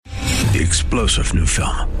the explosive new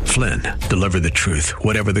film, Flynn, Deliver the Truth,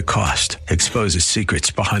 Whatever the Cost, exposes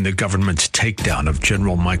secrets behind the government's takedown of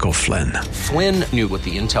General Michael Flynn. Flynn knew what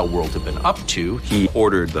the intel world had been up to. He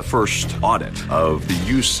ordered the first audit of the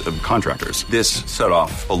use of contractors. This set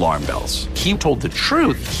off alarm bells. He told the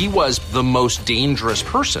truth. He was the most dangerous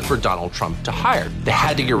person for Donald Trump to hire. They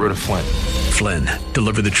had to get rid of Flynn. Flynn,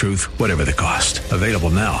 Deliver the Truth, Whatever the Cost. Available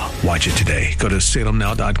now. Watch it today. Go to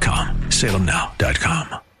salemnow.com.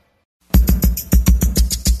 salemnow.com.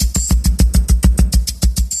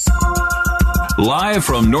 Live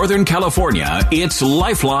from Northern California, it's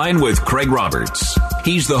Lifeline with Craig Roberts.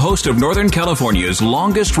 He's the host of Northern California's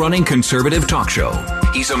longest-running conservative talk show.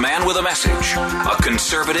 He's a man with a message, a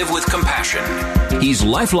conservative with compassion. He's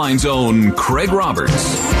Lifeline's own Craig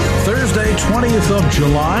Roberts. Thursday, 20th of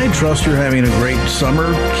July. Trust you're having a great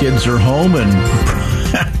summer. Kids are home and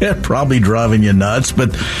probably driving you nuts,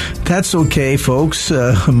 but that's okay, folks.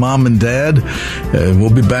 Mom and Dad,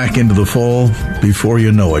 we'll be back into the fall before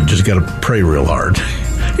you know it. Just got to pray real hard.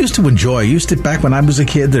 Back when I was a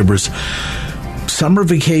kid, there was summer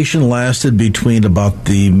vacation lasted between about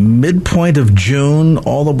the midpoint of June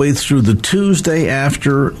all the way through the Tuesday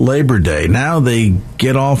after Labor Day. Now they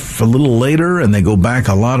get off a little later and they go back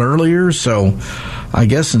a lot earlier. So I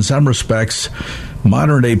guess in some respects,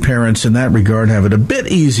 modern-day parents in that regard have it a bit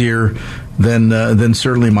easier than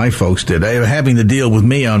certainly my folks did. Having to deal with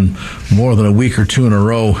me on more than a week or two in a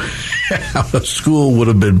row, school would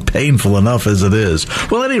have been painful enough as it is.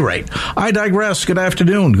 Well, at any rate, I digress. Good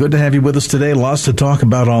afternoon. Good to have you with us today. Lots to talk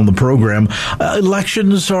about on the program.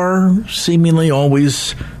 Elections are seemingly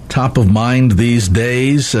always top of mind these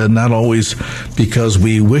days, not always because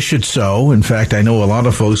we wish it so. In fact, I know a lot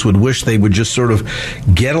of folks would wish they would just sort of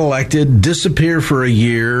get elected, disappear for a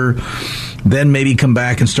year, then maybe come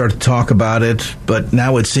back and start to talk about it. But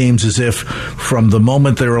now it seems as if from the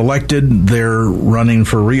moment they're elected, they're running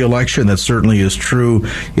for re-election. That certainly is true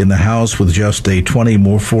in the House with just a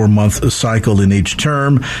 24-month cycle in each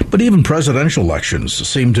term. But even presidential elections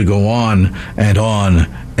seem to go on and on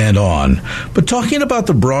and on. But talking about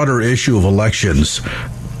the broader issue of elections,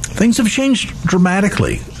 things have changed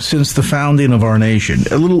dramatically since the founding of our nation.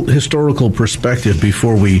 A little historical perspective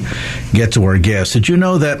before we get to our guests. Did you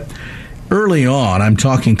know that early on, I'm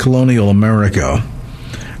talking colonial America,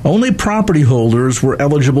 only property holders were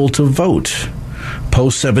eligible to vote?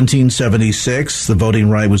 Post-1776, the voting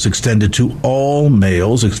right was extended to all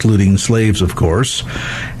males, excluding slaves, of course.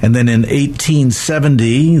 And then in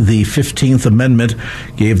 1870, the 15th Amendment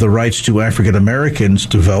gave the rights to African Americans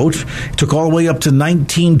to vote. It took all the way up to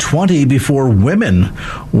 1920 before women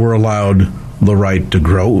were allowed the right to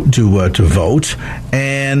vote,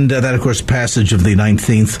 and that, of course, passage of the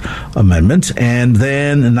 19th Amendment. And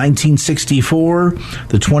then in 1964,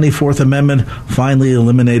 the 24th Amendment finally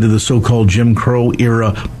eliminated the so-called Jim Crow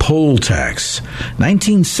era poll tax.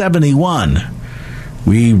 1971,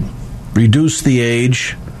 we reduced the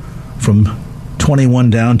age from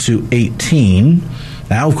 21 down to 18.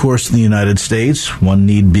 Now, of course, in the United States, one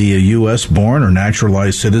need be a U.S.-born or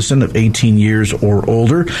naturalized citizen of 18 years or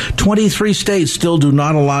older. 23 states still do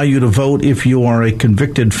not allow you to vote if you are a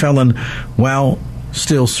convicted felon while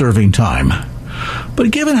still serving time.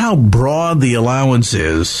 But given how broad the allowance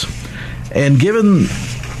is, and given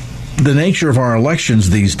the nature of our elections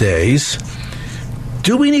these days,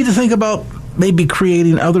 do we need to think about maybe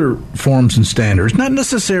creating other forms and standards, not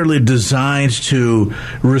necessarily designed to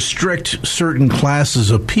restrict certain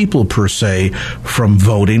classes of people per se from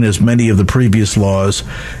voting, as many of the previous laws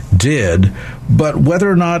did, but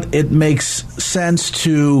whether or not it makes sense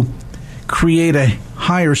to create a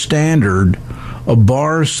higher standard, a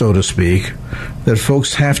bar, so to speak, that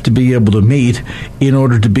folks have to be able to meet in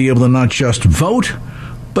order to be able to not just vote,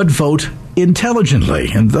 but vote intelligently.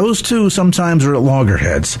 And those two sometimes are at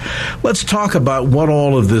loggerheads. Let's talk about what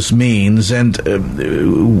all of this means and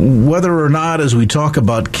whether or not, as we talk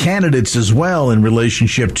about candidates as well in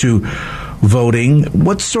relationship to voting,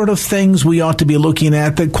 what sort of things we ought to be looking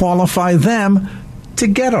at that qualify them to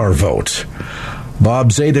get our vote. Bob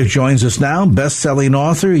Zadek joins us now, best-selling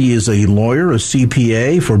author. He is a lawyer, a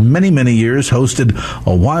CPA, for many, many years, hosted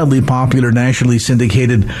a wildly popular, nationally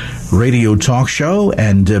syndicated radio talk show,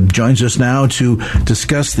 and joins us now to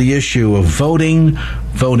discuss the issue of voting,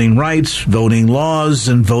 voting rights, voting laws,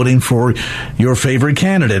 and voting for your favorite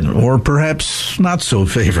candidate, or perhaps not so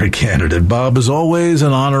favorite candidate. Bob, as always,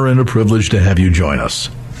 an honor and a privilege to have you join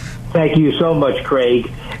us. Thank you so much,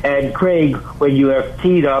 Craig. And Craig, when you have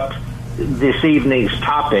teed up this evening's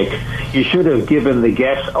topic, you should have given the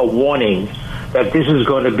guests a warning that this is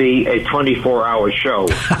going to be a 24-hour show.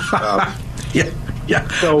 Yeah.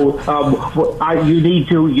 So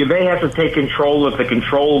you may have to take control of the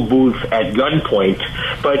control booth at gunpoint,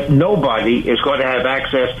 but nobody is going to have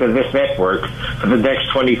access to this network for the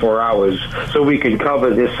next 24 hours, so we can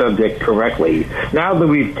cover this subject correctly. Now that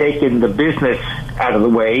we've taken the business out of the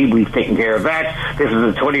way, we've taken care of that. This is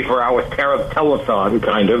a 24-hour telethon,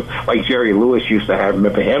 kind of, like Jerry Lewis used to have,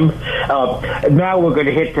 remember him? Now we're going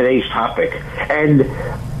to hit today's topic. And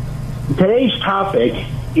today's topic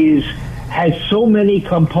has so many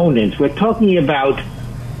components. We're talking about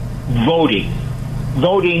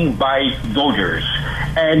voting by voters.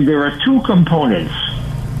 And there are two components.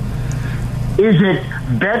 Is it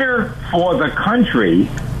better for the country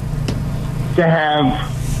to have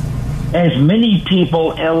as many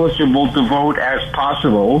people eligible to vote as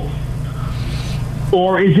possible,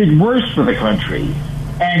 or is it worse for the country?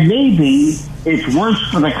 And maybe it's worse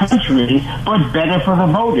for the country, but better for the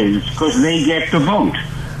voters because they get to vote.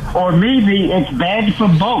 Or maybe it's bad for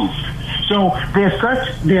both. So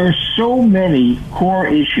there's so many core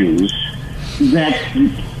issues that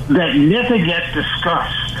never get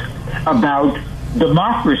discussed about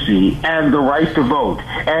democracy and the right to vote.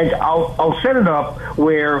 And I'll set it up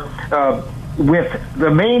where with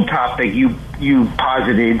the main topic you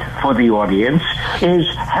posited for the audience is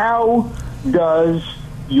how does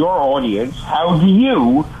your audience, how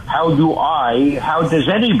does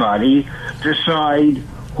anybody decide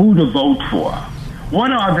who to vote for?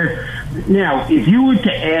 Now, if you were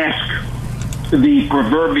to ask the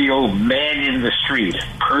proverbial man in the street,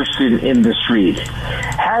 person in the street,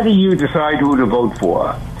 how do you decide who to vote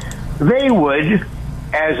for? They would,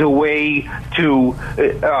 as a way to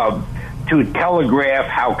telegraph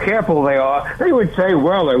how careful they are, they would say,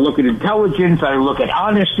 well, I look at intelligence, I look at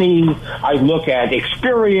honesty, I look at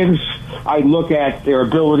experience, I look at their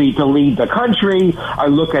ability to lead the country, I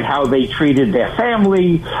look at how they treated their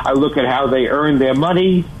family, I look at how they earned their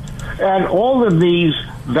money, and all of these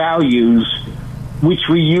values which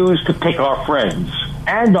we use to pick our friends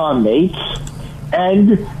and our mates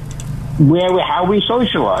and how we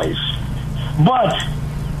socialize. But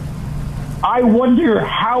I wonder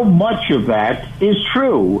how much of that is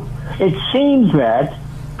true. It seems that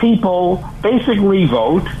people basically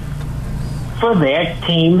vote for their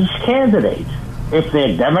team's candidate. If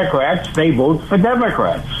they're Democrats, they vote for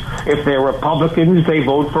Democrats. If they're Republicans, they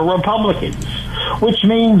vote for Republicans. Which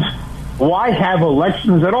means, why have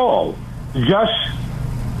elections at all? Just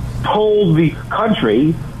poll the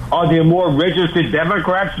country, are there more registered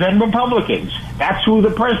Democrats than Republicans? That's who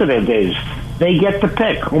the president is. They get to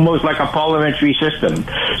pick, almost like a parliamentary system.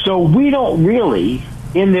 So we don't really,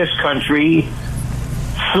 in this country,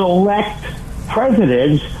 select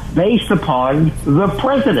presidents based upon the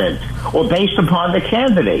president or based upon the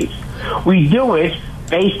candidate. We do it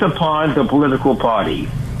based upon the political party.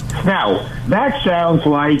 Now, that sounds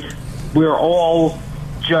like we're all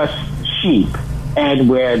just sheep and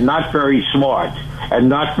we're not very smart and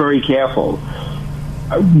not very careful.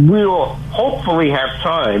 We'll hopefully have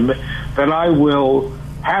time that I will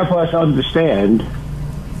have us understand,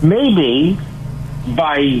 maybe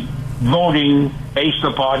by voting based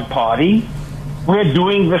upon party, we're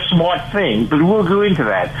doing the smart thing, but we'll go into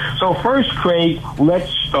that. So first, Craig,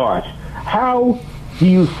 let's start. How do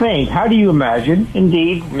you imagine,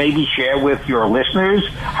 indeed, maybe share with your listeners,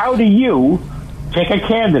 how do you pick a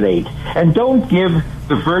candidate? And don't give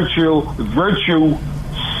the virtue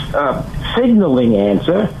signaling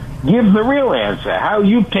answer. Give the real answer. How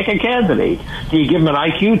you pick a candidate. Do you give them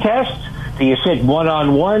an IQ test? Do you sit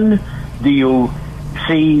one-on-one? Do you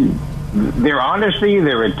see their honesty,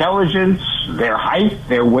 their intelligence, their height,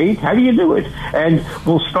 their weight? How do you do it? And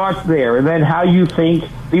we'll start there. And then how you think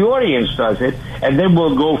the audience does it, and then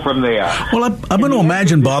we'll go from there. Well, I'm going to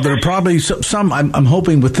imagine, Bob, there are probably some, I'm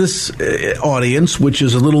hoping with this audience, which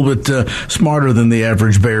is a little bit smarter than the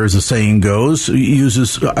average bear, as the saying goes,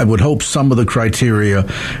 uses, I would hope, some of the criteria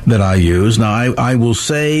that I use. Now, I will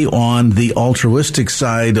say on the altruistic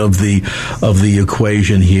side of the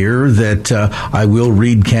equation here that I will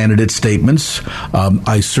read candidate statements.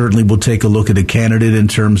 I certainly will take a look at a candidate in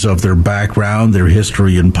terms of their background, their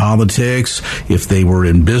history in politics, if they were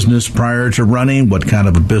in business prior to running, what kind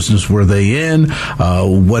of a business were they in,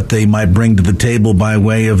 what they might bring to the table by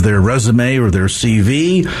way of their resume or their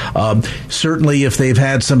CV. Certainly, if they've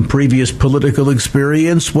had some previous political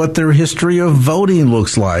experience, what their history of voting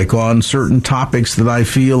looks like on certain topics that I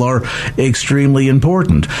feel are extremely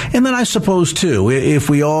important. And then I suppose, too, if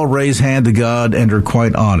we all raise hand to God and are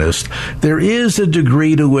quite honest, there is a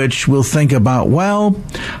degree to which we'll think about, well,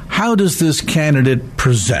 how does this candidate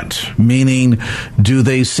present? Meaning, do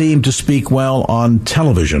they seem to speak well well on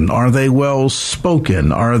television? Are they well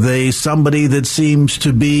spoken? Are they somebody that seems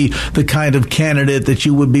to be the kind of candidate that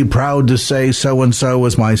you would be proud to say so-and-so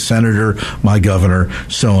is my senator, my governor,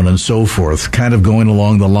 so on and so forth, kind of going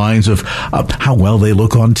along the lines of how well they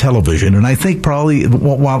look on television. And I think probably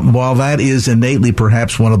while that is innately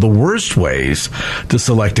perhaps one of the worst ways to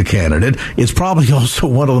select a candidate, it's probably also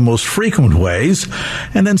one of the most frequent ways.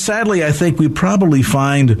 And then sadly, I think we probably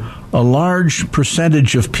find a large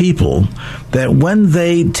percentage of people that when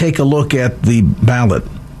they take a look at the ballot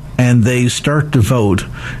and they start to vote,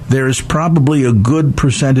 there is probably a good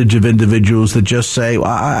percentage of individuals that just say,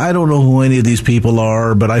 I don't know who any of these people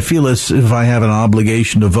are, but I feel as if I have an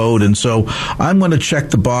obligation to vote, and so I'm going to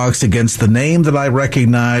check the box against the name that I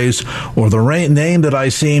recognize or the name that I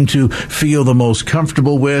seem to feel the most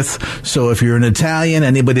comfortable with. So if you're an Italian,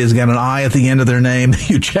 anybody has got an I at the end of their name,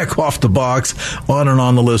 you check off the box, on and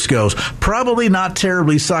on the list goes. Probably not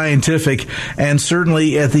terribly scientific, and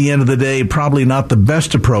certainly at the end of the day, probably not the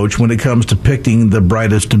best approach when it comes to picking the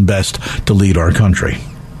brightest and best to lead our country.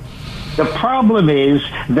 The problem is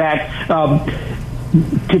that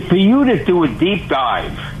for you to do a deep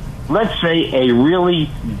dive, let's say a really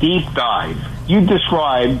deep dive, you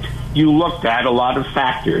looked at a lot of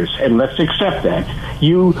factors, and let's accept that.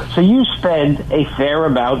 So you spend a fair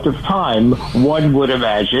amount of time, one would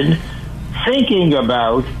imagine, thinking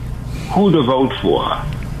about who to vote for.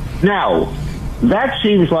 Now, that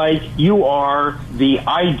seems like you are the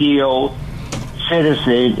ideal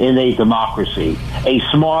citizen in a democracy, a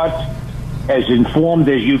smart, as informed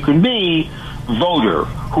as you can be, voter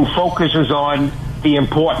who focuses on the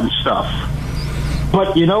important stuff.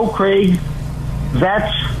 But you know, Craig,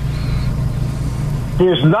 there's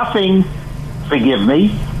nothing, forgive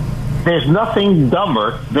me, there's nothing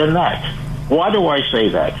dumber than that. Why do I say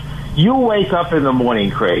that? You wake up in the morning,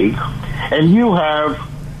 Craig, and you have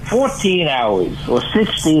 14 hours or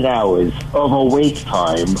 16 hours of awake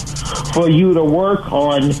time for you to work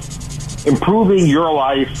on improving your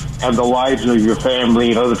life and the lives of your family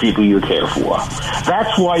and other people you care for.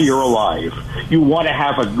 That's why you're alive. You want to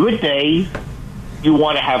have a good day. You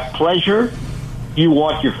want to have pleasure. You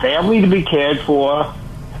want your family to be cared for.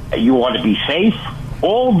 You want to be safe.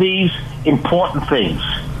 All these important things.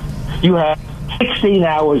 You have 16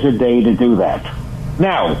 hours a day to do that.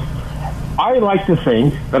 Now, I like to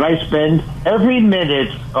think that I spend every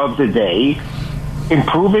minute of the day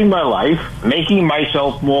improving my life, making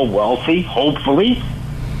myself more wealthy, hopefully,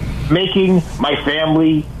 making my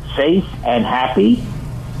family safe and happy,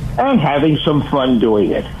 and having some fun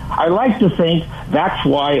doing it. I like to think that's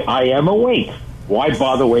why I am awake. Why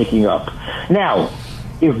bother waking up? Now,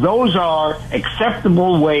 if those are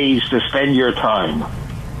acceptable ways to spend your time,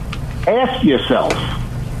 ask yourself,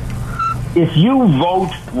 if you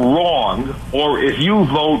vote wrong or if you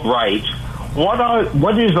vote right,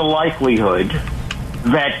 what is the likelihood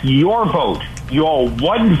that your vote, your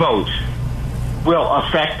one vote, will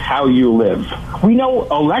affect how you live? We know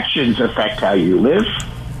elections affect how you live.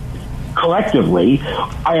 Collectively,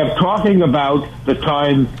 I am talking about the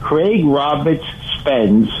time Craig Roberts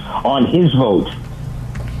spends on his vote.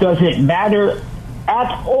 Does it matter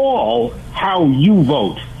at all how you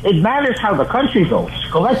vote? It matters how the country votes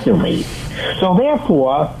collectively. So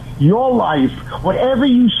therefore, your life, whatever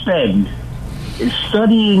you spend, is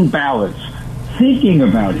studying ballots, thinking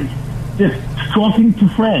about it, just talking to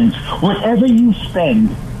friends. Whatever you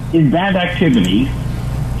spend in that activity,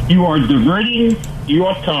 you are diverting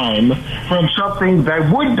your time from something that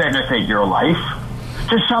would benefit your life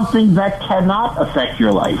to something that cannot affect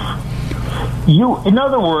your life. In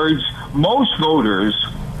other words, most voters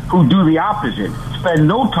who do the opposite, spend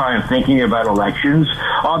no time thinking about elections,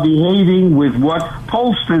 are behaving with what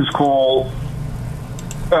pollsters call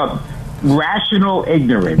rational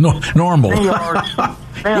ignorance. Normal.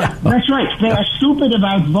 That's right. They are stupid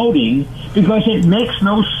about voting because it makes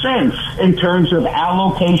no sense in terms of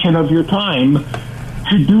allocation of your time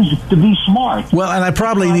to be smart. Well, and I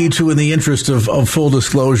probably need to, in the interest of full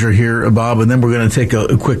disclosure here, Bob, and then we're going to take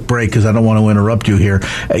a quick break because I don't want to interrupt you here.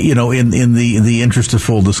 In the interest of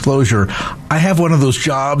full disclosure, I have one of those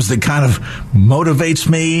jobs that kind of motivates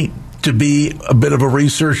me to be a bit of a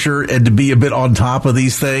researcher and to be a bit on top of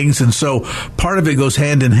these things. And so part of it goes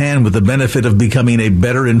hand in hand with the benefit of becoming a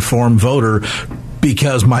better informed voter,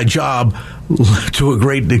 because my job to a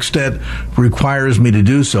great extent, requires me to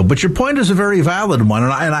do so. But your point is a very valid one,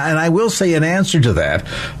 and I will say in answer to that,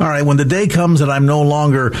 all right, when the day comes that I'm no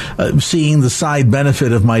longer seeing the side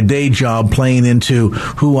benefit of my day job playing into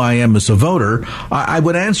who I am as a voter, I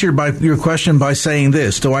would answer your question by saying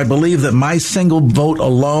this. Do I believe that my single vote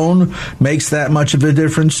alone makes that much of a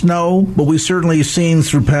difference? No, but we've certainly seen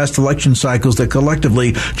through past election cycles that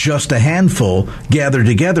collectively just a handful gathered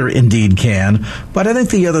together indeed can. But I think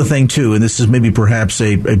the other thing, too, and this is maybe perhaps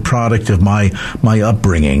a product of my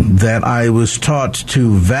upbringing, that I was taught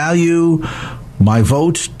to value my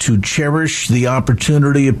vote, to cherish the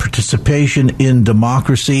opportunity of participation in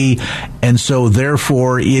democracy, and so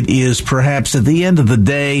therefore it is perhaps at the end of the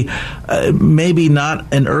day maybe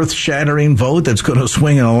not an earth-shattering vote that's going to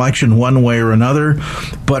swing an election one way or another,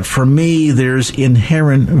 but for me there's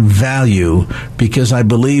inherent value because I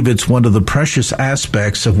believe it's one of the precious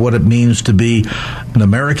aspects of what it means to be an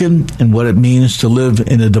American and what it means to live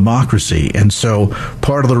in a democracy. And so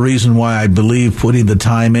part of the reason why I believe putting the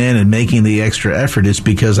time in and making the extra effort is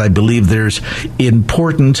because I believe there's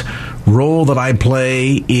important role that I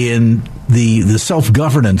play in the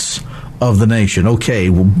self-governance of the nation. Okay,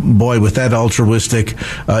 boy, with that altruistic,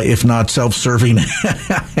 if not self-serving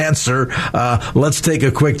answer, let's take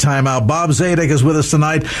a quick time out. Bob Zadek is with us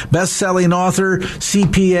tonight, best-selling author,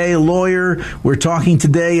 CPA, lawyer. We're talking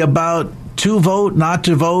today about to vote, not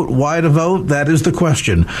to vote, why to vote? That is the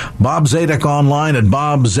question. Bob Zadek online at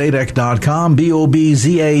bobzadek.com,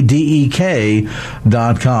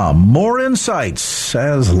 BOBZADEK.com. More insights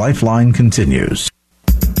as Lifeline continues.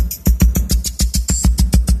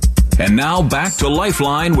 And now back to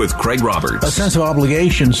Lifeline with Craig Roberts. A sense of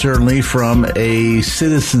obligation, certainly, from a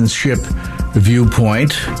citizenship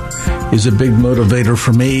viewpoint is a big motivator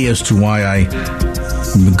for me as to why I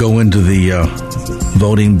go into the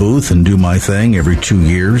voting booth and do my thing every 2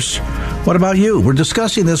 years. What about you? We're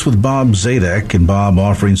discussing this with Bob Zadek, and Bob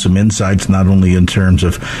offering some insights not only in terms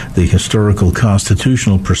of the historical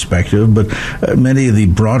constitutional perspective, but many of the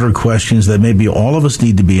broader questions that maybe all of us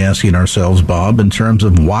need to be asking ourselves, Bob, in terms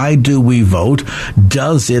of why do we vote?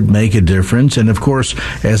 Does it make a difference? And of course,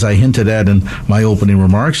 as I hinted at in my opening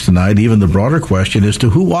remarks tonight, even the broader question as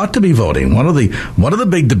to who ought to be voting. One of the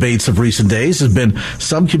big debates of recent days has been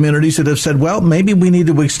some communities that have said, well, maybe we need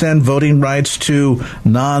to extend voting rights to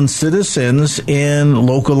non-citizens in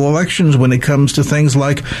local elections when it comes to things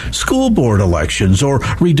like school board elections or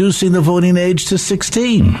reducing the voting age to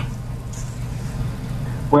 16.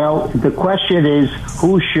 Well, the question is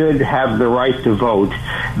who should have the right to vote.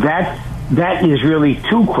 That is really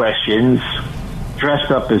two questions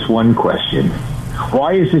dressed up as one question.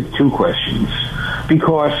 Why is it two questions?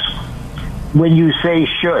 Because when you say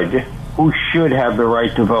should, who should have the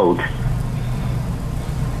right to vote,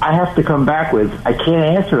 I have to come back with, I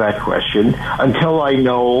can't answer that question until I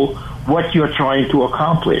know what you're trying to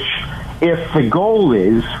accomplish. If the goal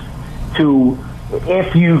is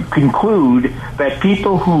if you conclude that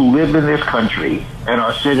people who live in this country and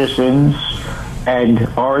are citizens and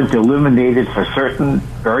aren't eliminated for certain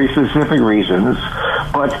very specific reasons,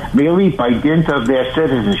 but merely by dint of their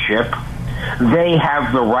citizenship, they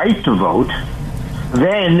have the right to vote,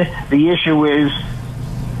 then the issue is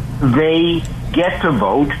they get to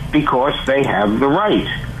vote because they have the right.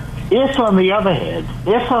 If, on the other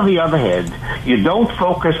hand, you don't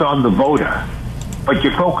focus on the voter, but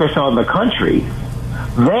you focus on the country,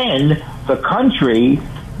 then the country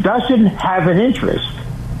doesn't have an interest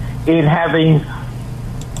in having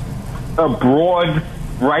a broad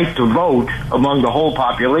right to vote among the whole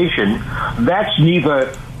population. That's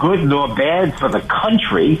neither good nor bad for the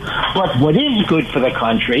country, but what is good for the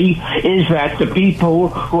country is that the people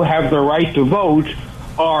who have the right to vote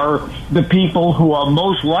are the people who are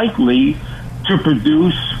most likely to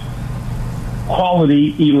produce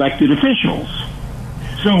quality elected officials.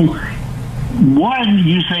 So, one,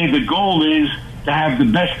 you say the goal is to have the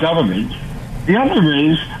best government. The other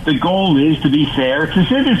is the goal is to be fair to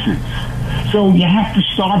citizens. So you have to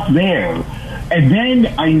start there. And then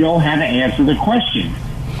I know how to answer the question.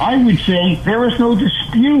 I would say there is no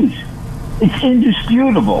dispute. It's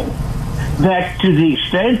indisputable that to the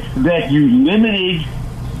extent that you limited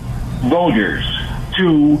voters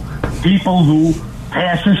to people who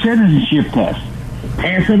pass a citizenship test,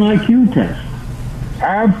 pass an IQ test,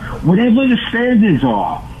 have whatever the standards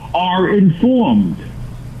are informed.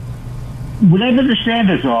 Whatever the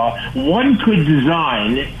standards are, one could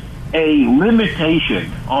design a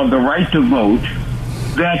limitation on the right to vote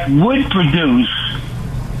that would produce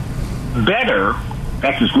better,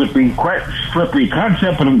 that's a slippery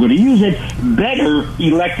concept, but I'm going to use it, better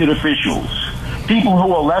elected officials. People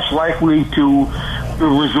who are less likely to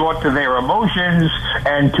resort to their emotions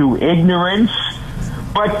and to ignorance.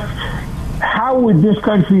 But how would this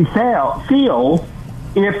country feel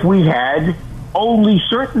if we had only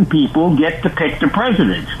certain people get to pick the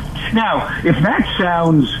president? Now, if that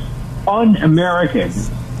sounds un-American,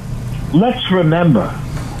 let's remember,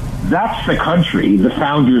 that's the country the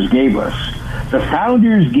founders gave us. The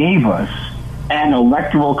founders gave us an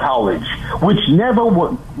electoral college, which never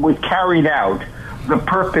was carried out the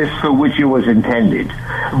purpose for which it was intended.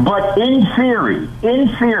 But in theory,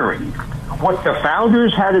 what the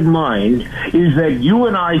founders had in mind is that you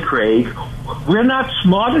and I, Craig, we're not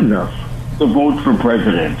smart enough to vote for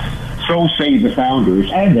president. So say the founders,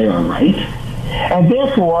 and they are right. And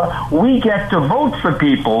therefore, we get to vote for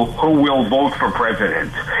people who will vote for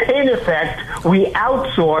president. In effect, we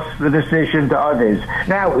outsource the decision to others.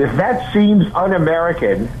 Now, if that seems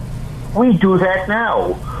un-American, we do that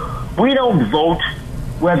now. We don't vote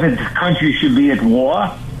whether the country should be at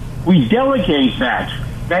war. We delegate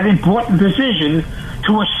that important decision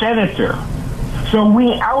to a senator. So we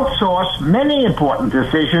outsource many important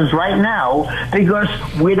decisions right now because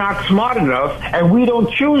we're not smart enough, and we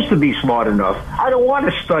don't choose to be smart enough. I don't want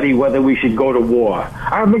to study whether we should go to war.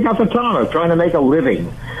 I don't got the time. I'm trying to make a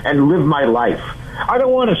living and live my life. I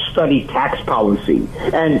don't want to study tax policy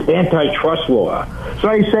and antitrust law. So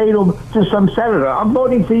I say to some senator, I'm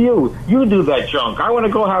voting for you. You do that junk. I want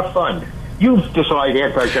to go have fun. You decide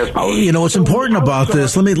antitrust policy. You know, what's important about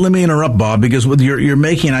this, let me interrupt, Bob, because you're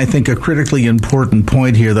making, I think, a critically important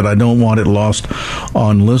point here that I don't want it lost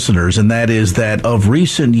on listeners, and that is that of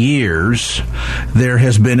recent years, there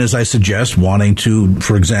has been, as I suggest, wanting to,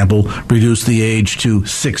 for example, reduce the age to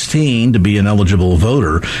 16 to be an eligible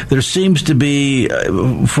voter. There seems to be,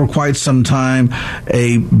 for quite some time,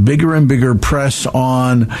 a bigger and bigger press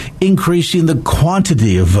on increasing the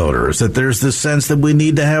quantity of voters, that there's this sense that we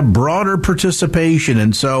need to have broader participation,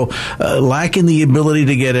 and so lacking the ability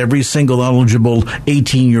to get every single eligible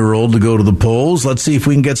 18-year-old to go to the polls, let's see if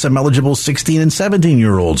we can get some eligible 16 and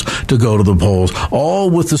 17-year-olds to go to the polls, all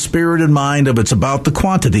with the spirit in mind of it's about the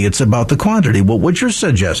quantity, it's about the quantity. Well, what you're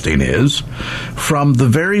suggesting is, from the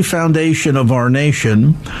very foundation of our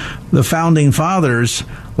nation, the founding fathers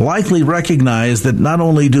likely recognize that not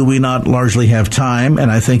only do we not largely have time, and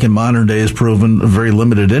I think in modern days proven a very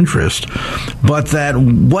limited interest, but that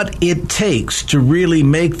what it takes to really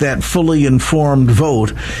make that fully informed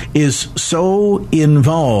vote is so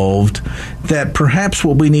involved that perhaps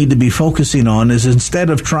what we need to be focusing on is, instead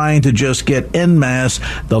of trying to just get en masse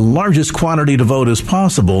the largest quantity to vote as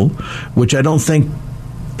possible, which I don't think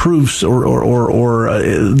proves or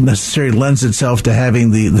necessarily lends itself to having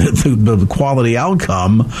the quality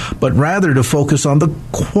outcome, but rather to focus on the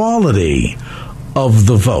quality of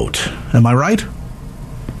the vote. Am I right?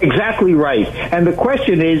 Exactly right. And the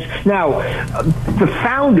question is, now, the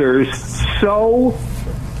founders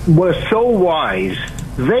were so wise,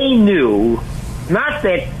 they knew not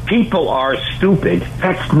that people are stupid.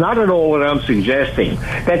 That's not at all what I'm suggesting.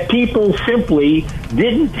 That people simply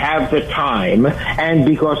didn't have the time, and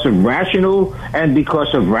because of rational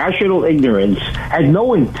ignorance, had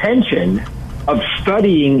no intention of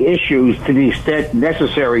studying issues to the extent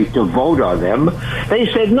necessary to vote on them.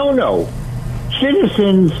 They said, no.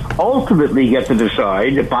 Citizens ultimately get to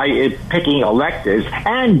decide by picking electors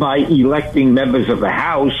and by electing members of the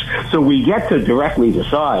House, so we get to directly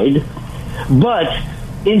decide. But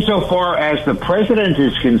insofar as the president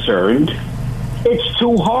is concerned, it's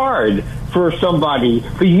too hard for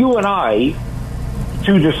you and I,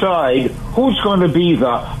 to decide who's going to be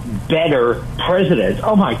the better president.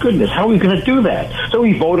 Oh, my goodness, how are we going to do that? So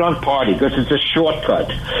we vote on party because it's a shortcut.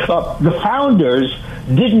 The founders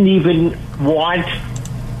didn't even want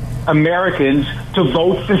Americans to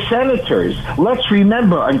vote for senators. Let's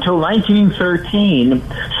remember, until 1913,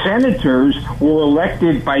 senators were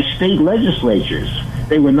elected by state legislatures.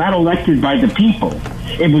 They were not elected by the people.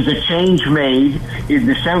 It was a change made in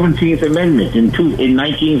the 17th Amendment in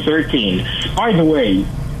 1913. By the way,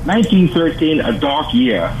 1913, a dark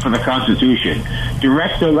year for the Constitution.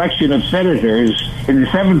 Direct election of senators in the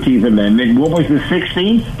 17th Amendment. What was the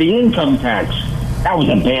 16th? The income tax. That was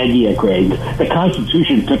a bad year, Craig. The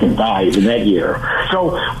Constitution took a dive in that year.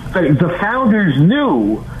 So the founders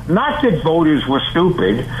knew not that voters were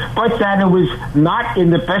stupid, but that it was not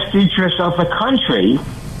in the best interest of the country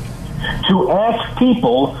to ask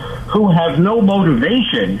people who have no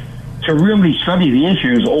motivation to really study the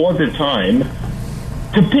issues all the time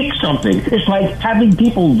to pick something. It's like having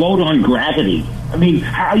people vote on gravity. I mean,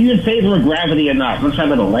 are you in favor of gravity or not? Let's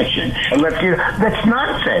have an election. That's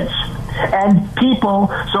nonsense. And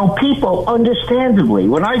people understandably,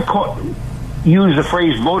 when I use the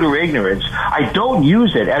phrase voter ignorance, I don't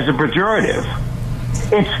use it as a pejorative.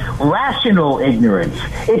 It's rational ignorance.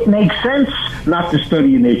 It makes sense not to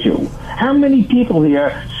study an issue. How many people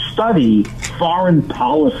here study foreign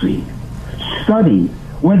policy, study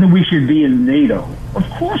whether we should be in NATO? Of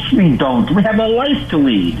course we don't. We have a life to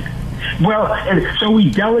lead. Well, and so we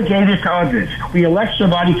delegate it to others. We elect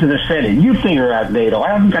somebody to the Senate. You figure out NATO.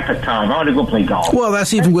 I haven't got the time. I want to go play golf. Well,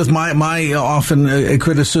 that's even with my often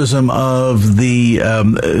criticism of the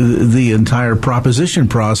entire proposition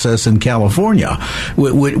process in California,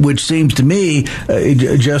 which seems to me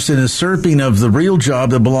just an usurping of the real job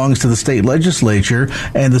that belongs to the state legislature,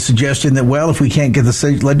 and the suggestion that, well, if we can't get the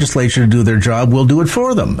state legislature to do their job, we'll do it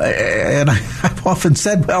for them. And I've often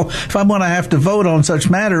said, well, if I'm going to have to vote on such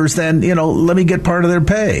matters, then, let me get part of their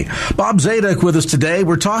pay. Bob Zadek with us today.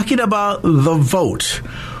 We're talking about the vote.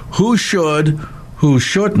 Who should, who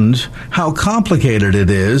shouldn't, how complicated it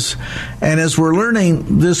is. And as we're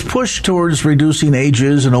learning, this push towards reducing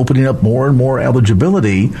ages and opening up more and more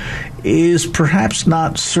eligibility is perhaps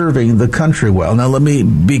not serving the country well. Now, let me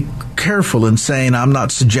be careful in saying I'm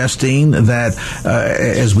not suggesting that,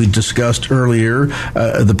 as we discussed earlier,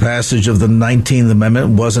 the passage of the 19th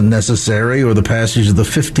Amendment wasn't necessary, or the passage of the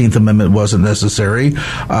 15th Amendment wasn't necessary.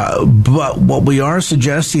 But what we are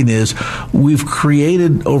suggesting is we've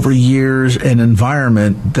created over years an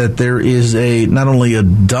environment that there is not only a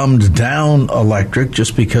dumbed down electorate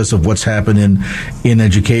just because of what's happened in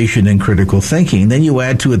education and critical thinking. Then you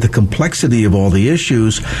add to it the complexity of all the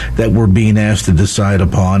issues that we're being asked to decide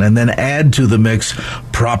upon, and then add to the mix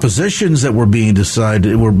propositions that we're being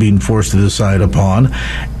forced to decide upon,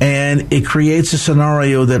 and it creates a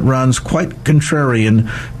scenario that runs quite contrarian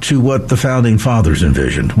to what the founding fathers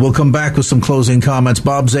envisioned. We'll come back with some closing comments.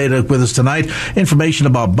 Bob Zadek with us tonight. Information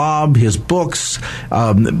about Bob, his books,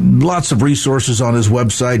 lots of resources on his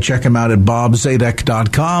website. Check him out at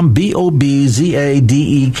bobzadek.com,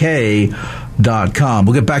 BOBZADEK.com.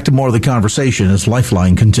 We'll get back to more of the conversation as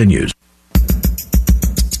Lifeline continues.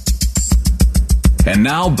 And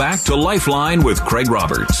now back to Lifeline with Craig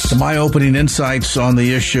Roberts. My opening insights on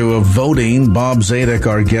the issue of voting. Bob Zadek,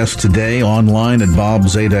 our guest today, online at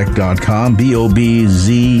bobzadek.com,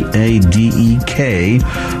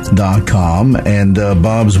 BOBZADEK.com. And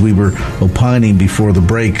Bob's, we were opining before the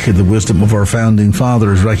break, the wisdom of our founding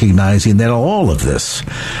fathers, recognizing that all of this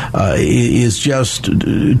is just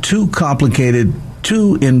too complicated,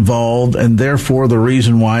 too involved, and therefore the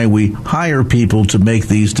reason why we hire people to make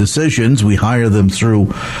these decisions. We hire them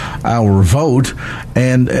through our vote,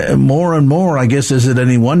 and more, I guess, is it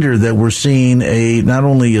any wonder that we're seeing not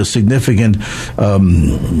only a significant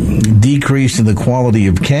decrease in the quality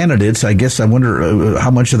of candidates. I guess I wonder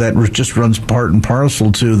how much of that just runs part and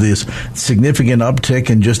parcel to this significant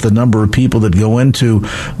uptick in just the number of people that go into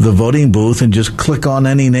the voting booth and just click on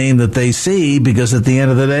any name that they see, because at the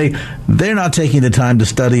end of the day, they're not taking the time to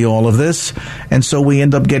study all of this, and so we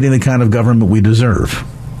end up getting the kind of government we deserve.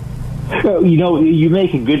 You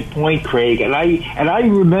make a good point, Craig, and I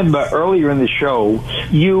remember earlier in the show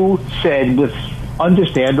you said with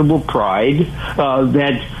understandable pride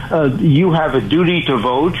that you have a duty to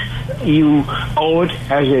vote. You owe it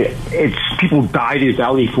it's people died at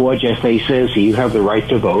Valley Forge, as they say, so you have the right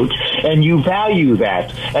to vote, and you value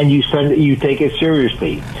that, and you take it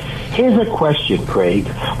seriously. Here's a question, Craig,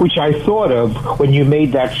 which I thought of when you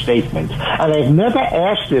made that statement. And I've never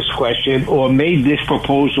asked this question or made this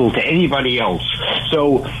proposal to anybody else.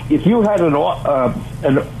 So if you had an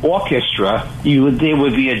orchestra, there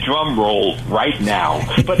would be a drum roll right now.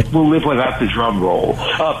 But we'll live without the drum roll.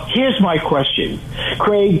 Here's my question.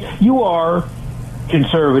 Craig, you are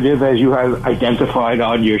conservative, as you have identified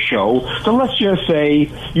on your show. So let's just say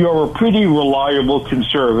you're a pretty reliable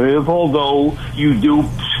conservative, although you do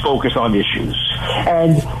focus on issues.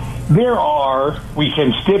 And there are, we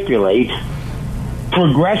can stipulate,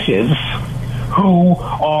 progressives who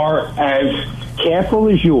are as careful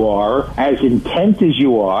as you are, as intent as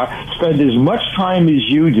you are, spend as much time as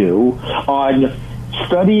you do on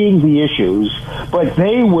studying the issues, but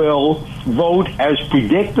they will vote as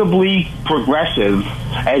predictably progressive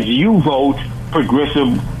as you vote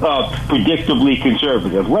predictably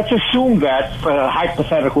conservative. Let's assume that for a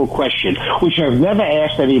hypothetical question, which I've never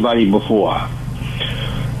asked anybody before.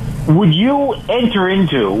 Would you enter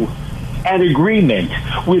into an agreement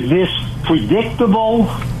with this predictable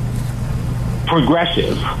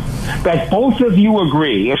progressive that both of you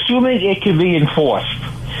agree, assuming it can be enforced,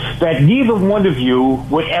 that neither one of you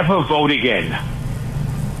would ever vote again?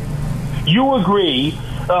 You agree,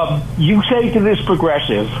 you say to this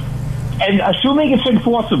progressive, And assuming it's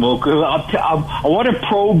enforceable, because I want to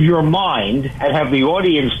probe your mind and have the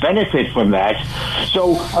audience benefit from that.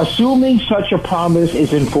 So, assuming such a promise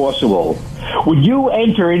is enforceable, would you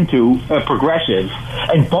enter into a progressive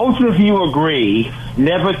and both of you agree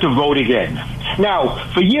never to vote again?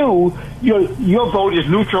 Now, for you, your vote is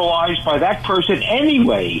neutralized by that person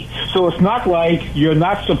anyway, so it's not like you're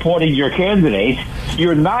not supporting your candidate.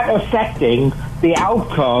 You're not affecting the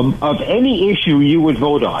outcome of any issue you would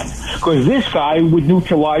vote on, because this guy would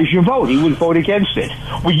neutralize your vote. He would vote against it.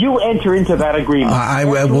 Will you enter into that agreement?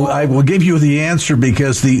 I will give you the answer,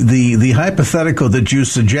 because the hypothetical that you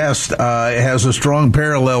suggest has a strong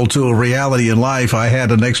parallel to a reality in life. I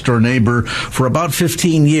had a next door neighbor for about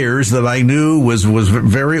 15 years that I knew was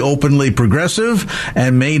very openly progressive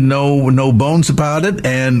and made no bones about it,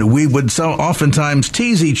 and we would so oftentimes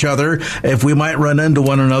tease each other if we might run into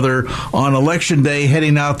one another on election day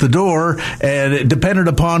heading out the door, and it depended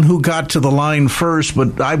upon who got to the line first,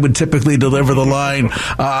 but I would typically deliver the line,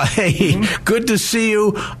 hey, good to see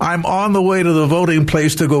you. I'm on the way to the voting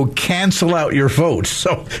place to go cancel out your vote.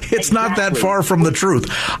 So it's not that far from the truth.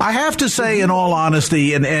 I have to say, in all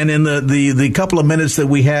honesty, and in the couple of minutes that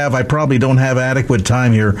we have, I probably don't have adequate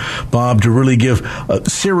time here, Bob, to really give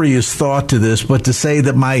serious thought to this, but to say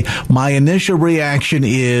that my initial reaction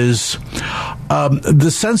is the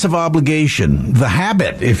sense of obligation, the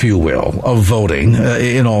habit, if you will, of voting,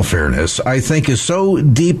 in all fairness, I think is so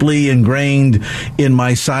deeply ingrained in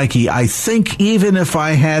my psyche. I think even if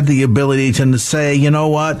I had the ability to say, you know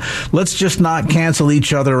what, let's just not cancel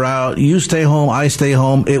each other out. You stay home, I stay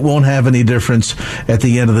home. It won't have any difference at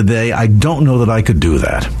the end of the day. I don't know that I could do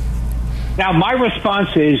that. Now, my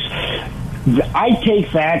response is, I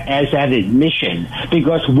take that as an admission,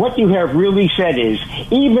 because what you have really said is,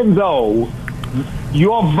 even though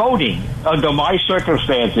your voting under my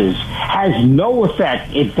circumstances has no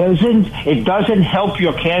effect, it doesn't help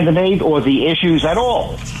your candidate or the issues at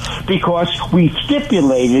all, because we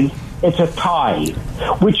stipulated it's a tie,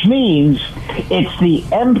 which means it's the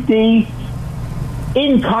empty,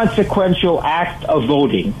 inconsequential act of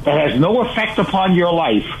voting that has no effect upon your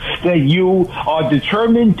life that you are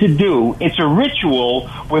determined to do. It's a ritual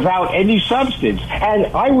without any substance. And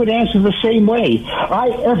I would answer the same way.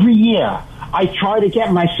 Every year, I try to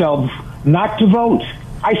get myself not to vote.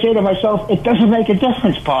 I say to myself, it doesn't make a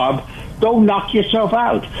difference, Bob. Don't knock yourself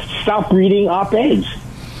out. Stop reading op-eds.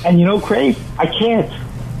 And you know, Craig, I can't.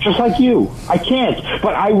 Just like you, I can't.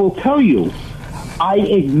 But I will tell you, I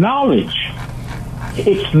acknowledge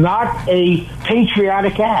it's not a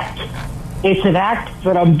patriotic act. It's an act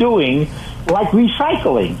that I'm doing like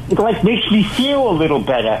recycling. It makes me feel a little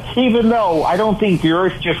better, even though I don't think the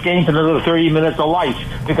Earth just gained another 30 minutes of life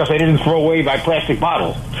because I didn't throw away my plastic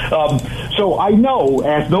bottle. So I know it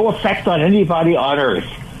has no effect on anybody on Earth,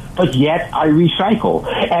 but yet I recycle.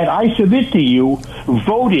 And I submit to you,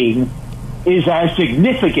 voting is as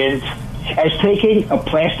significant as taking a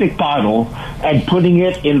plastic bottle and putting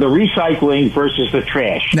it in the recycling versus the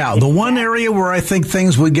trash. Now, the one area where I think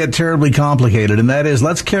things would get terribly complicated, and that is,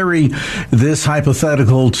 let's carry this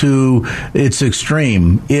hypothetical to its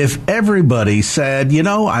extreme. If everybody said, you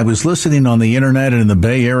know, I was listening on the internet and in the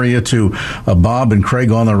Bay Area to Bob and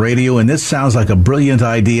Craig on the radio, and this sounds like a brilliant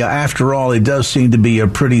idea. After all, it does seem to be a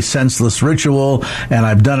pretty senseless ritual, and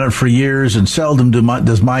I've done it for years, and seldom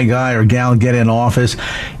does my guy or gal get in office.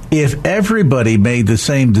 If everybody made the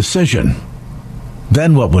same decision,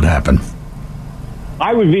 then what would happen?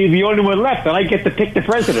 I would be the only one left, and I get to pick the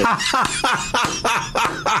president.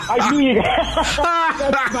 I knew you.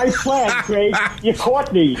 That's my plan, Craig. You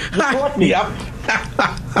caught me. Yep.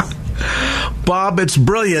 Bob, it's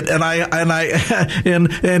brilliant, and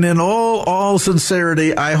in all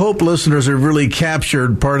sincerity, I hope listeners have really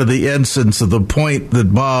captured part of the essence of the point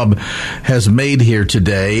that Bob has made here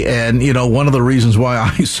today. And you know, one of the reasons why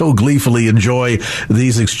I so gleefully enjoy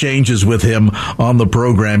these exchanges with him on the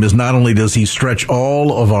program is not only does he stretch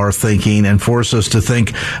all of our thinking and force us to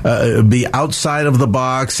think, be outside of the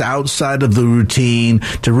box, outside of the routine,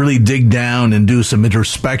 to really dig down and do some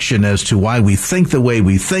introspection as to why we think the way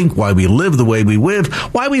we think, why we live the way we live,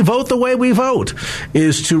 why we vote the way we vote,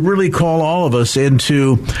 is to really call all of us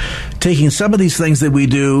into taking some of these things that we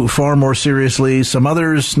do far more seriously, some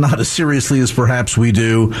others not as seriously as perhaps we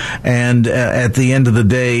do, and at the end of the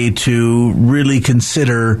day, to really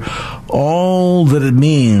consider all that it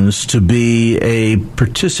means to be a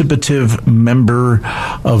participative member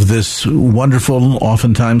of this wonderful,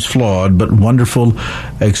 oftentimes flawed, but wonderful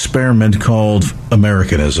experiment called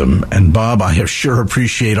Americanism. And Bob, I sure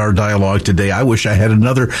appreciate our dialogue today. I wish I had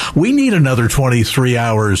we need another 23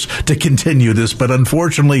 hours to continue this, but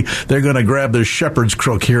unfortunately, they're going to grab their shepherd's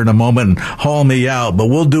crook here in a moment and haul me out, but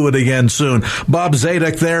we'll do it again soon. Bob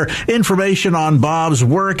Zadek there. Information on Bob's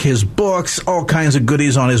work, his books, all kinds of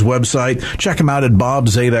goodies on his website. Check him out at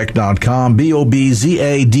bobzadek.com,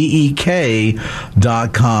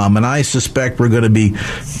 BOBZADEK.com. And I suspect we're going to be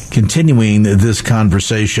continuing this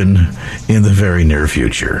conversation in the very near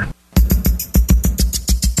future.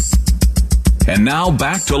 And now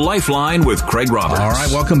back to Lifeline with Craig Roberts. All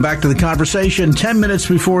right, welcome back to the conversation. 10 minutes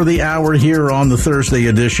before the hour here on the Thursday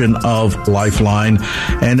edition of Lifeline.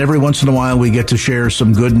 And every once in a while we get to share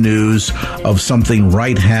some good news of something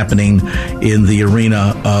right happening in the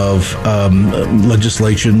arena of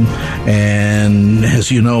legislation. And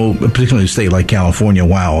as you know, particularly a state like California,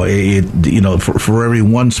 wow, for every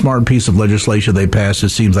one smart piece of legislation they pass, it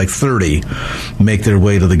seems like 30 make their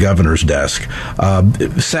way to the governor's desk.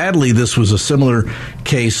 Sadly, this was a similar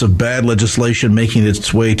case of bad legislation making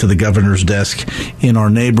its way to the governor's desk in our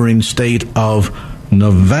neighboring state of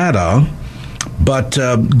Nevada. But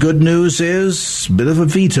good news is a bit of a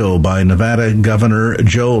veto by Nevada Governor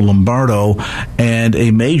Joe Lombardo and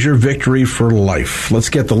a major victory for life. Let's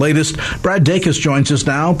get the latest. Brad Dacus joins us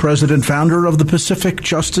now, president, founder of the Pacific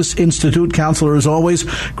Justice Institute. Counselor, as always,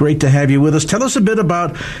 great to have you with us. Tell us a bit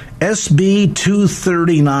about SB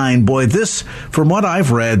 239. Boy, this, from what I've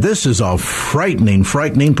read, this is a frightening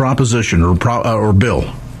proposition or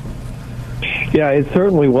bill. Yeah, it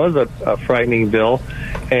certainly was a frightening bill.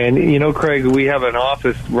 And, Craig, we have an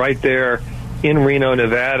office right there in Reno,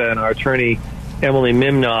 Nevada, and our attorney, Emily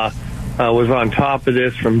Mimnaugh, was on top of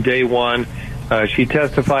this from day one. She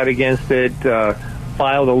testified against it,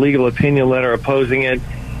 filed a legal opinion letter opposing it,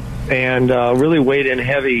 and really weighed in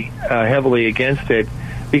heavily against it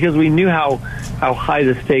because we knew how high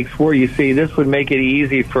the stakes were. You see, this would make it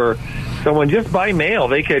easy for someone just by mail.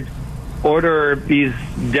 They could order these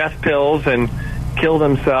death pills and kill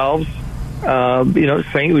themselves.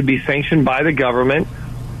 It would be sanctioned by the government.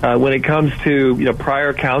 When it comes to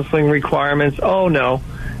prior counseling requirements, not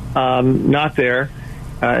there.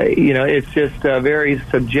 It's just very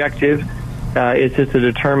subjective. It's just a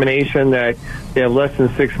determination that they have less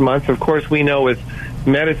than 6 months. Of course, we know with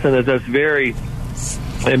medicine that that's very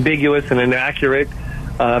ambiguous and inaccurate.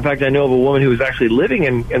 In fact, I know of a woman who was actually living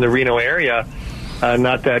in the Reno area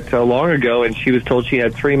not that long ago, and she was told she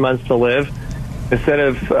had 3 months to live. Instead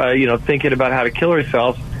of, thinking about how to kill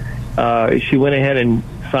herself, she went ahead and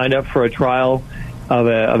signed up for a trial of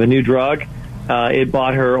a new drug. It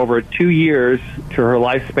bought her over 2 years to her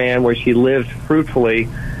lifespan where she lived fruitfully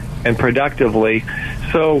and productively.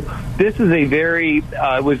 So this is it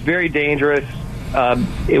was very dangerous.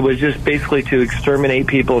 It was just basically to exterminate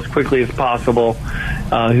people as quickly as possible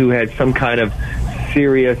who had some kind of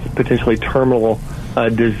serious, potentially terminal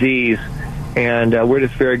disease. And we're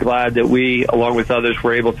just very glad that we, along with others,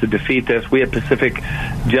 were able to defeat this. We at Pacific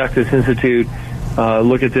Justice Institute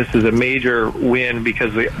look at this as a major win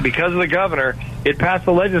because of the governor. It passed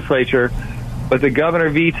the legislature, but the governor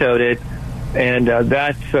vetoed it, and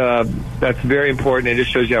that's very important. It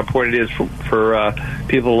just shows you how important it is for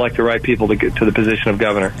people to elect the right people to get to the position of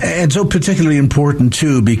governor. And so particularly important,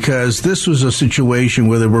 too, because this was a situation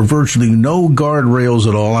where there were virtually no guardrails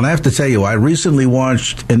at all. And I have to tell you, I recently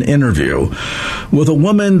watched an interview with a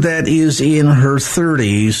woman that is in her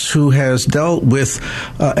 30s who has dealt with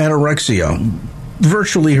anorexia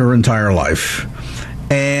virtually her entire life.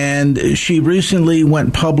 And she recently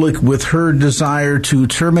went public with her desire to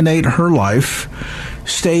terminate her life,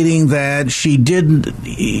 stating that she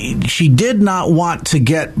did not want to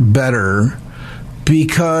get better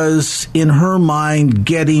because in her mind,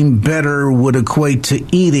 getting better would equate to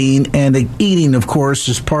eating, and eating, of course,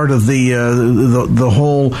 is part of the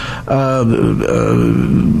whole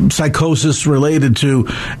psychosis related to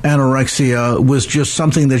anorexia. Was just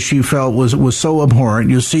something that she felt was so abhorrent.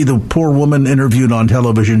 You see the poor woman interviewed on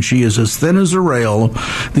television. She is as thin as a rail.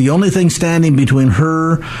 The only thing standing between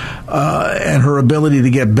her and her ability to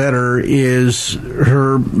get better is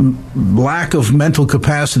her lack of mental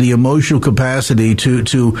capacity, emotional capacity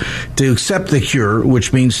to accept the cure,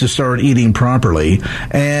 which means to start eating properly.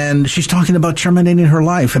 And she's talking about terminating her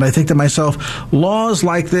life. And I think to myself, laws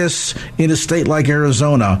like this in a state like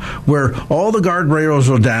Arizona, where all the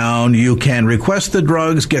guardrails are down, you can request the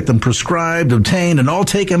drugs, get them prescribed, obtained, and all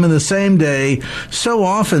take them in the same day. So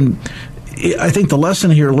often, I think the lesson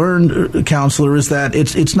here learned, Counselor, is that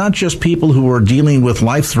it's not just people who are dealing with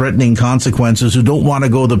life-threatening consequences who don't want to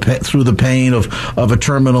go through the pain of a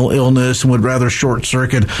terminal illness and would rather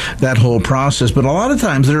short-circuit that whole process. But a lot of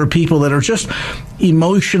times there are people that are just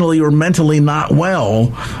emotionally or mentally not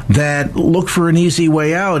well that look for an easy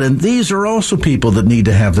way out. And these are also people that need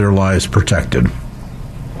to have their lives protected.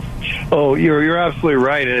 Oh, you're absolutely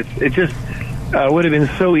right. And it just would have been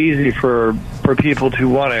so easy for people to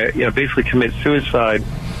want to, basically commit suicide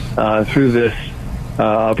through this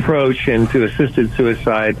approach, and through assisted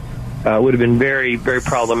suicide would have been very, very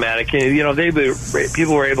problematic. And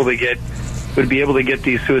people would be able to get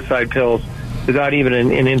these suicide pills without even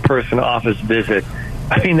an in-person office visit.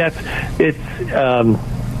 I mean, it's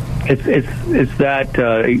that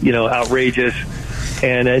outrageous,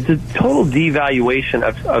 and it's a total devaluation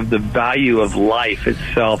of the value of life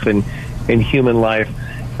itself and human life.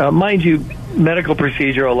 Mind you, medical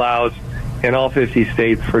procedure allows in all 50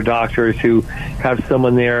 states for doctors who have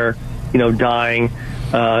someone there, dying,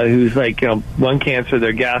 who's like, lung cancer,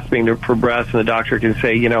 they're gasping for breath, and the doctor can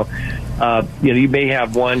say, you may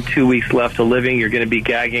have 1-2 weeks left of living. You're going to be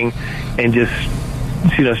gagging and just,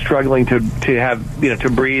 struggling to have, to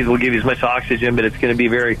breathe. We'll give you as much oxygen, but it's going to be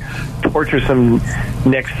very torturesome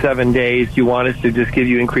next 7 days. You want us to just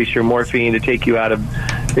increase your morphine to take you out of,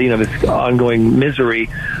 this ongoing misery.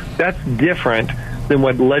 That's different than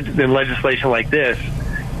than legislation like this,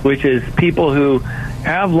 which is people who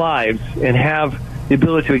have lives and have the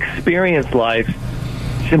ability to experience life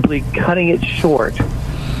simply cutting it short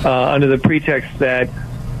under the pretext that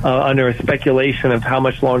under a speculation of how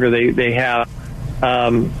much longer they have.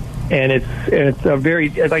 And it's a very,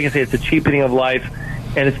 like I say, it's a cheapening of life,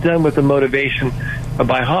 and it's done with the motivation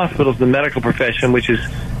by hospitals, the medical profession, which is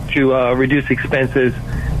to reduce expenses.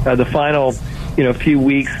 The final, few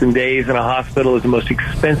weeks and days in a hospital is the most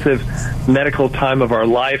expensive medical time of our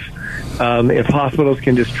life. If hospitals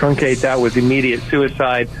can just truncate that with immediate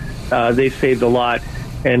suicide, they've saved a lot.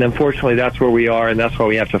 And unfortunately, that's where we are, and that's why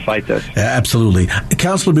we have to fight this. Absolutely.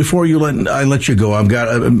 Counselor, before I let you go, I've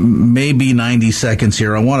got maybe 90 seconds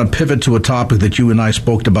here. I want to pivot to a topic that you and I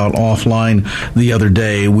spoke about offline the other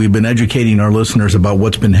day. We've been educating our listeners about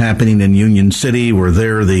what's been happening in Union City, where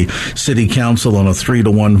the city council on a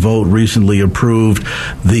 3-1 vote recently approved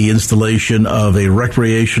the installation of a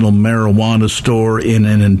recreational marijuana store in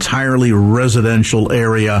an entirely residential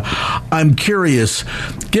area. I'm curious,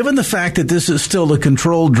 given the fact that this is still a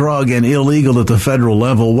controlled drug and illegal at the federal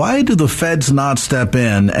level, why do the feds not step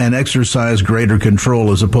in and exercise greater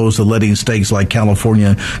control as opposed to letting states like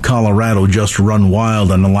California, Colorado just run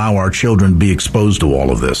wild and allow our children to be exposed to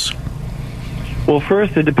all of this? Well,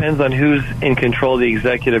 first, it depends on who's in control of the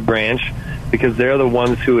executive branch, because they're the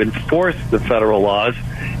ones who enforce the federal laws,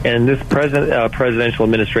 and this presidential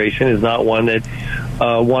administration is not one that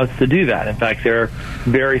wants to do that. In fact, they're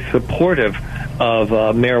very supportive of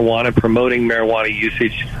marijuana, promoting marijuana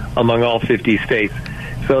usage among all 50 states.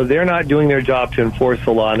 So they're not doing their job to enforce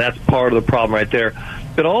the law, and that's part of the problem right there.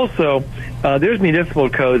 But also, there's municipal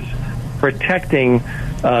codes protecting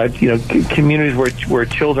communities where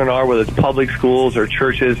children are, whether it's public schools or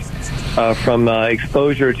churches, from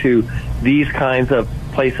exposure to these kinds of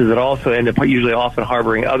places that also end up usually often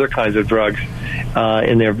harboring other kinds of drugs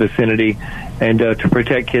in their vicinity. And to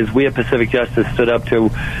protect kids, we at Pacific Justice stood up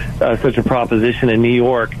to such a proposition in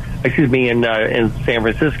in San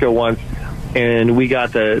Francisco once, and we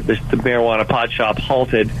got the marijuana pot shop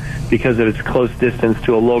halted because of its close distance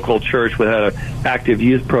to a local church without an active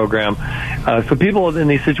youth program. So people in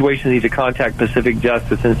these situations need to contact Pacific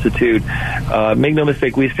Justice Institute. Make no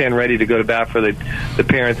mistake, we stand ready to go to bat for the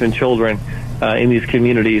parents and children in these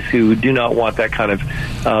communities who do not want that kind of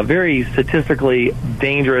very statistically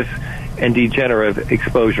dangerous and degenerative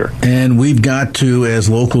exposure. And we've got to, as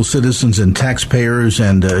local citizens and taxpayers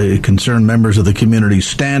and concerned members of the community,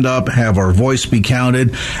 stand up, have our voice be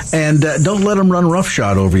counted, and don't let them run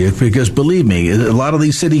roughshod over you, because believe me, a lot of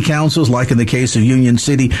these city councils, like in the case of Union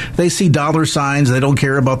City, they see dollar signs. They don't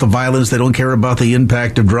care about the violence. They don't care about the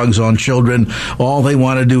impact of drugs on children. All they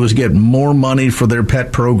want to do is get more money for their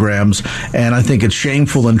pet programs, and I think it's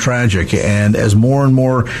shameful and tragic. And as more and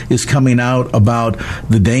more is coming out about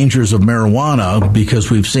the dangers of marijuana,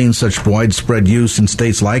 because we've seen such widespread use in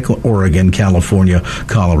states like Oregon, California,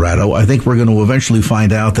 Colorado, I think we're going to eventually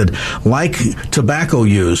find out that, like tobacco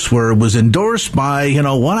use, where it was endorsed by,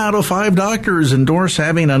 1 out of 5 doctors endorse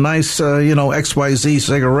having a nice, XYZ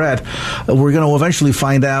cigarette, we're going to eventually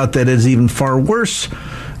find out that it's even far worse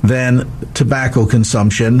than tobacco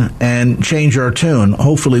consumption, and change our tune.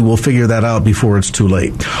 Hopefully we'll figure that out before it's too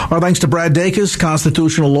late. Our thanks to Brad Dacus,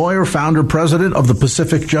 constitutional lawyer, founder, president of the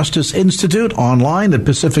Pacific Justice Institute, online at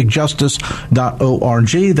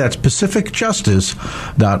pacificjustice.org. That's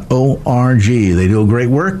pacificjustice.org. They do great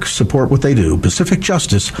work. Support what they do.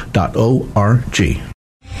 pacificjustice.org.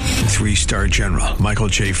 3-star general Michael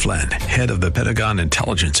J. Flynn, head of the Pentagon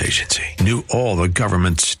Intelligence Agency, knew all the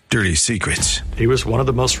government's dirty secrets. He was one of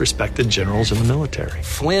the most respected generals in the military.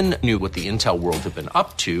 Flynn knew what the intel world had been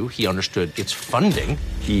up to. He understood its funding.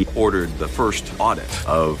 He ordered the first audit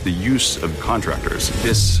of the use of contractors.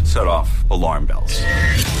 This set off alarm bells.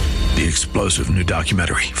 The explosive new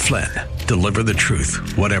documentary, Flynn, Deliver the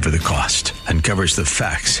Truth, Whatever the Cost, uncovers the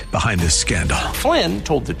facts behind this scandal. Flynn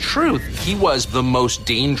told the truth. He was the most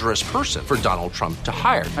dangerous person for Donald Trump to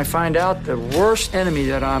hire. I find out the worst enemy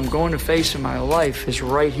that I'm going to face in my life is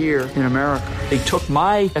right here in America. They took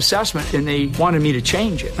my assessment and they wanted me to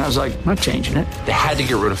change it. And I was like, I'm not changing it. They had to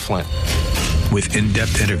get rid of Flynn. With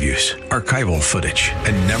in-depth interviews, archival footage,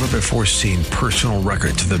 and never-before-seen personal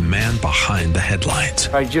records of the man behind the headlines.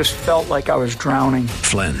 I just felt like I was drowning.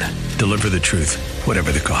 Flynn, Deliver the Truth,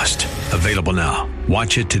 Whatever the Cost. Available now.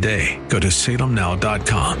 Watch it today. Go to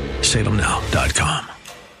salemnow.com. salemnow.com.